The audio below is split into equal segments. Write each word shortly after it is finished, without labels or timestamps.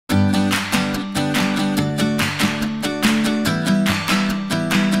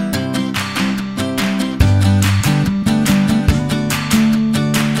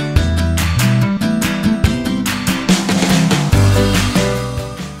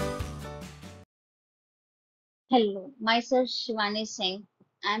Hello, myself Shivani Singh.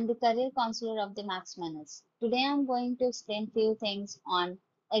 I am the career counselor of the Max Manus. Today I am going to explain few things on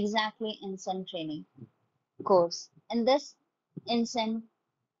exactly Incent training course. In this Incent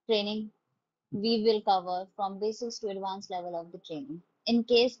training, we will cover from basics to advanced level of the training. In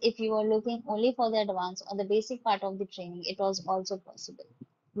case if you are looking only for the advanced or the basic part of the training, it was also possible.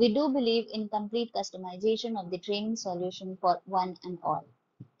 We do believe in complete customization of the training solution for one and all.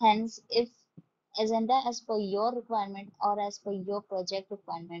 Hence, if agenda as per your requirement or as per your project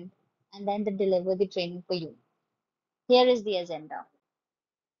requirement, and then they deliver the training for you. Here is the agenda.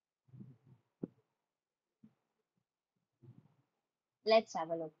 Let's have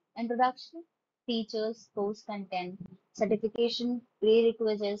a look. Introduction, features, course content, certification,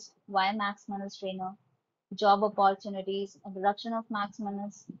 prerequisites, why Max Manus trainer, job opportunities, introduction of Max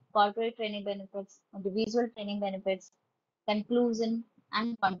Manus, corporate training benefits, individual training benefits, conclusion,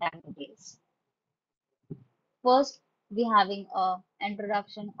 and contact details. First, we having a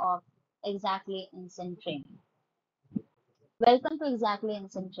introduction of exactly instant training. Welcome to Exactly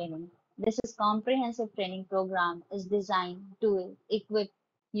Instant Training. This is comprehensive training program is designed to equip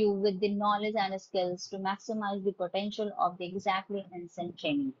you with the knowledge and skills to maximize the potential of the Exactly Instant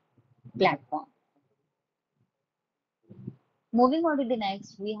Training platform. Moving on to the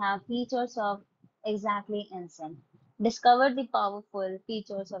next, we have features of Exactly Instant. Discover the powerful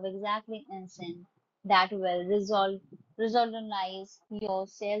features of Exactly Instant that will revolutionize your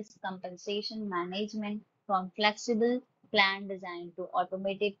sales compensation management from flexible plan design to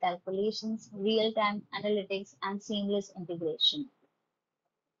automated calculations, real-time analytics, and seamless integration.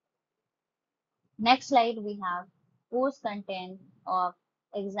 Next slide, we have course content of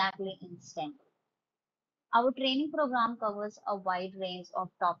Exactly Instant. Our training program covers a wide range of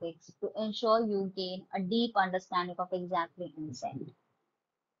topics to ensure you gain a deep understanding of exactly incent.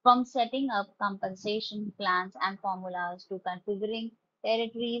 From setting up compensation plans and formulas to configuring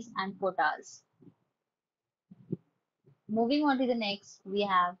territories and quotas. Moving on to the next, we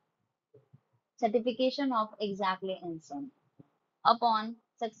have certification of exactly incent. Upon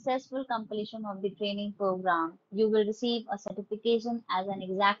successful completion of the training program, you will receive a certification as an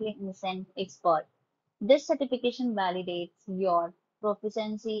exactly incent expert. This certification validates your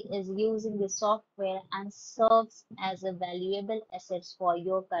proficiency is using the software and serves as a valuable asset for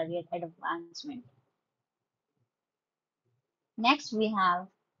your career advancement. Next, we have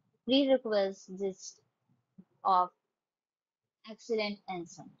prerequisites of excellent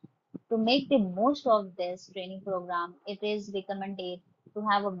insight. To make the most of this training program, it is recommended to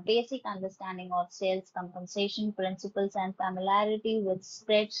have a basic understanding of sales compensation principles and familiarity with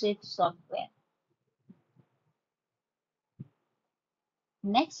spreadsheet software.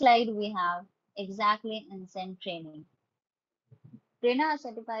 Next slide, we have exactly instant training. Trainer a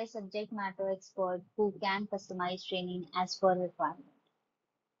certified subject matter expert who can customize training as per requirement.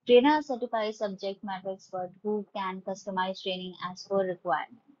 Trainer a certified subject matter expert who can customize training as per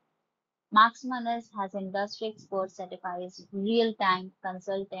requirement. Max Manus has industry expert certified real-time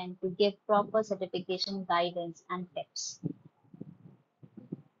consultant to give proper certification guidance and tips.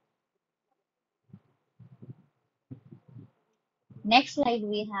 Next slide,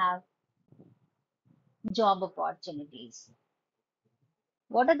 we have job opportunities.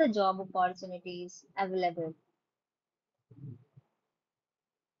 What are the job opportunities available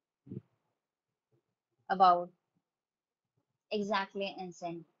about exactly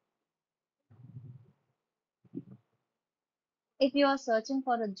incent? If you are searching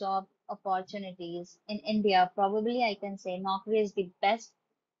for a job opportunities in India, probably I can say Naukri is the best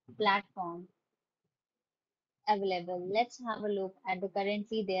platform available. Let's have a look at the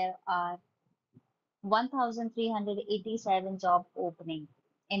currently there are 1,387 job opening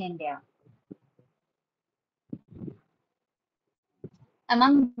in India.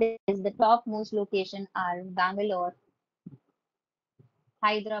 Among these, the top most locations are Bangalore,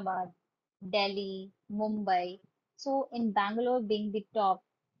 Hyderabad, Delhi, Mumbai. So in Bangalore being the top,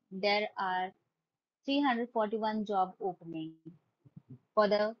 there are 341 job opening for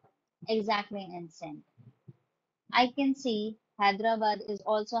the exactly instant. I can see Hyderabad is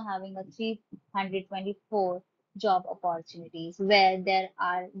also having a 324 job opportunities where there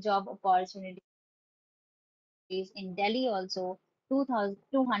are job opportunities in Delhi also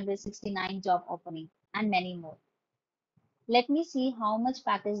 2,269 job opening and many more. Let me see how much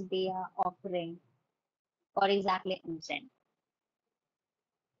package they are offering for exactly instant.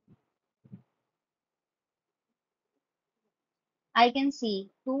 I can see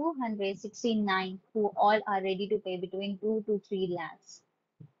 269 who all are ready to pay between 2 to 3 lakhs.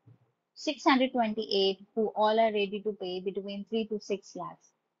 628 who all are ready to pay between 3 to 6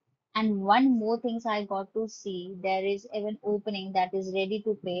 lakhs. And one more things I got to see, there is even opening that is ready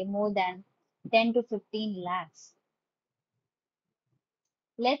to pay more than 10 to 15 lakhs.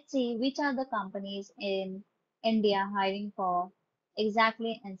 Let's see which are the companies in India hiring for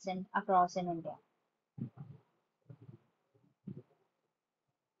exactly Incent across in India.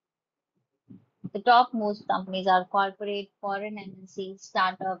 The top most companies are corporate, foreign MNC,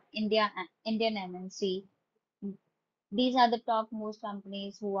 startup, Indian MNC. These are the top most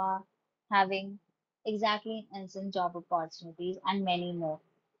companies who are having exactly instant job opportunities and many more.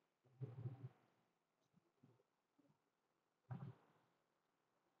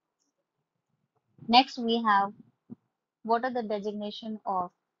 Next, we have what are the designation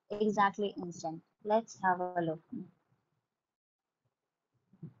of exactly instant. Let's have a look.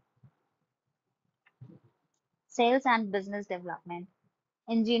 Sales and business development,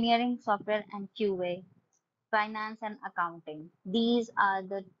 engineering, software and QA, finance and accounting. These are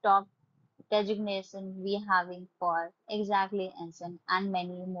the top designation we having for exactly instant and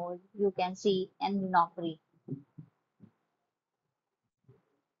many more you can see in Naukri.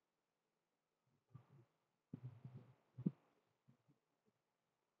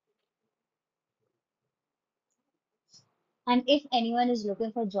 And if anyone is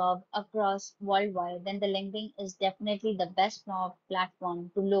looking for job across worldwide, then the LinkedIn is definitely the best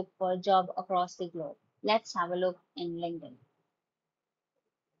platform to look for job across the globe. Let's have a look in LinkedIn.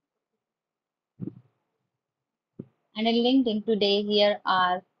 And in LinkedIn today, here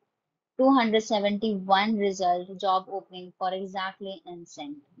are 271 result job opening for exactly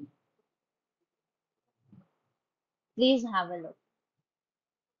instant. Please have a look.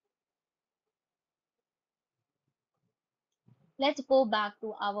 Let's go back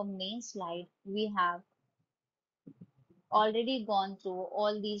to our main slide. We have already gone through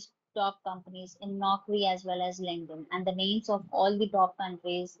all these top companies in Naukri as well as LinkedIn, and the names of all the top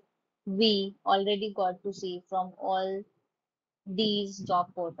countries we already got to see from all these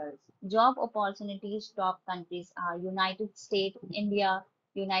job portals. Job opportunities top countries are United States, India,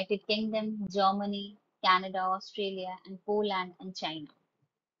 United Kingdom, Germany, Canada, Australia, and Poland and China.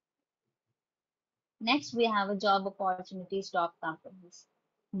 Next, we have a job opportunities top companies.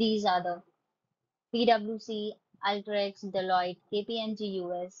 These are the PwC, Alteryx, Deloitte, KPMG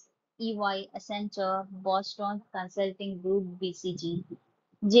US, EY, Accenture, Boston Consulting Group BCG,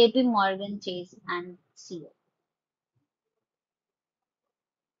 JP Morgan Chase, and CO.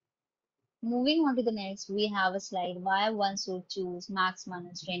 Moving on to the next, we have a slide why one should choose Max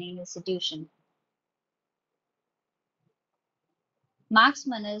Manus Training Institution. Max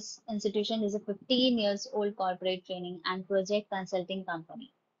Manus Institution is a 15 years old corporate training and project consulting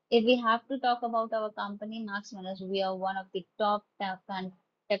company. If we have to talk about our company, Max Manus, we are one of the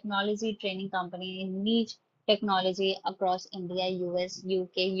technology training company in niche technology across India, US,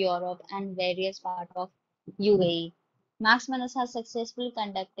 UK, Europe, and various parts of UAE. Max Manus has successfully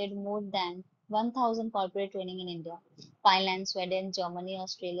conducted more than 1,000 corporate training in India, Finland, Sweden, Germany,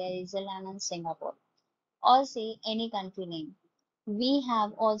 Australia, New Zealand, and Singapore, or say any country name. We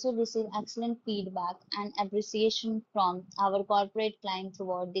have also received excellent feedback and appreciation from our corporate clients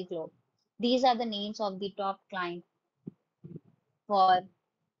throughout the globe. These are the names of the top clients for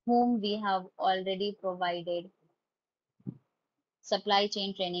whom we have already provided supply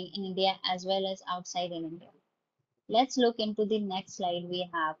chain training in India as well as outside in India. Let's look into the next slide we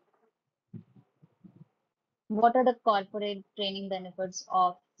have. What are the corporate training benefits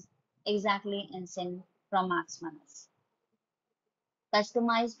of exactly Incent from Max Manus?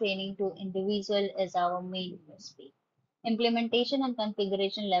 Customized training to individual is our main USP. Implementation and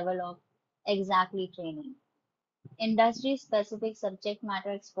configuration level of exactly training. Industry specific subject matter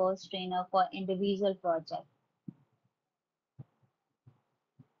experts trainer for individual project.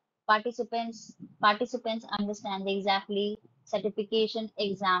 Participants understand the exactly certification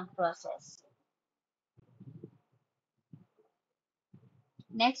exam process.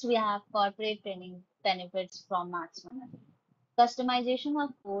 Next, we have corporate training benefits from Maxman. Customization of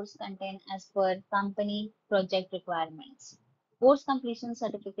course content as per company project requirements. Course completion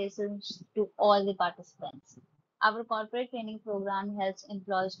certifications to all the participants. Our corporate training program helps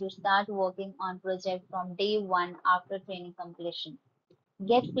employees to start working on project from day one after training completion.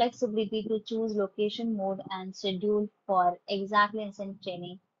 Get flexibility to choose location mode and schedule for exactly instant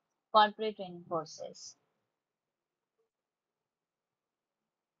training, corporate training courses.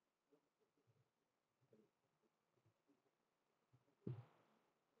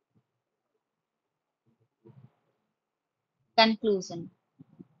 Conclusion.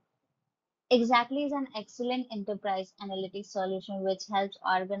 Exactly is an excellent enterprise analytics solution which helps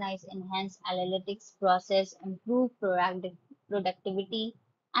organize enhance analytics process, improve productivity,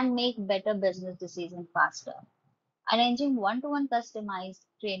 and make better business decisions faster. Arranging one-to-one customized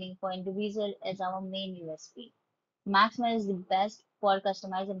training for individual is our main USP. Maxman is the best for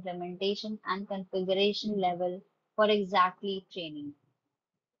customized implementation and configuration level for exactly training.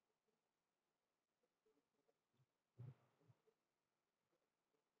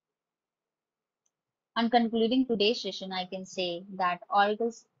 On concluding today's session, I can say that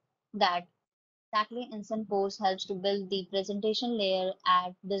Exactly Incent Post helps to build the presentation layer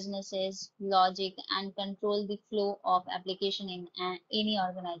at businesses, logic, and control the flow of application in any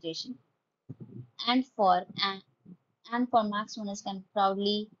organization. And for and, and for Max Munoz can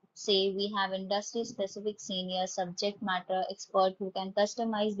proudly say we have industry-specific senior subject matter expert who can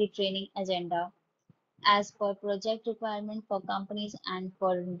customize the training agenda as per project requirement for companies and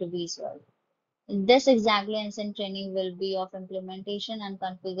for individuals. This exactly instant training will be of implementation and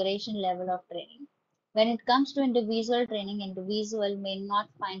configuration level of training. When it comes to individual training, individual may not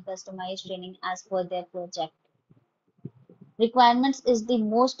find customized training as per their project. Requirements is the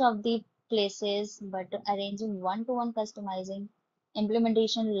most of the places, but arranging one-to-one customizing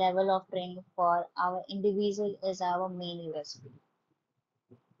implementation level of training for our individual is our main USP.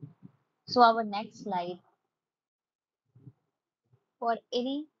 So our next slide. For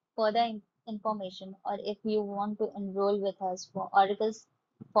any further information or if you want to enroll with us for articles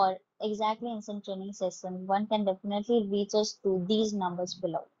for exactly instant training session, one can definitely reach us to these numbers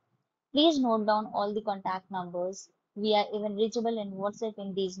below. Please note down all the contact numbers. We are even reachable in WhatsApp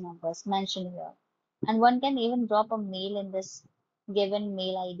in these numbers mentioned here. And one can even drop a mail in this given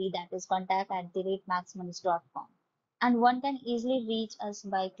mail ID that is contact@maxmoney.com. And one can easily reach us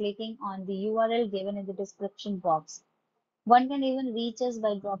by clicking on the URL given in the description box. One can even reach us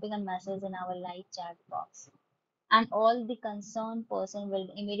by dropping a message in our live chat box. And all the concerned person will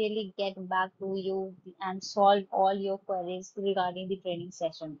immediately get back to you and solve all your queries regarding the training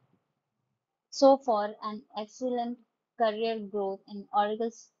session. So for an excellent career growth in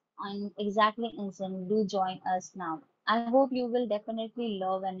Oracle's on Exactly Instant, do join us now. I hope you will definitely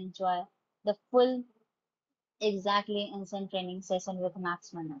love and enjoy the full Exactly Instant training session with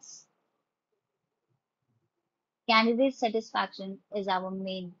Max Manus. Candidate satisfaction is our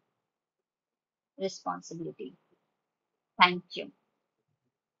main responsibility. Thank you.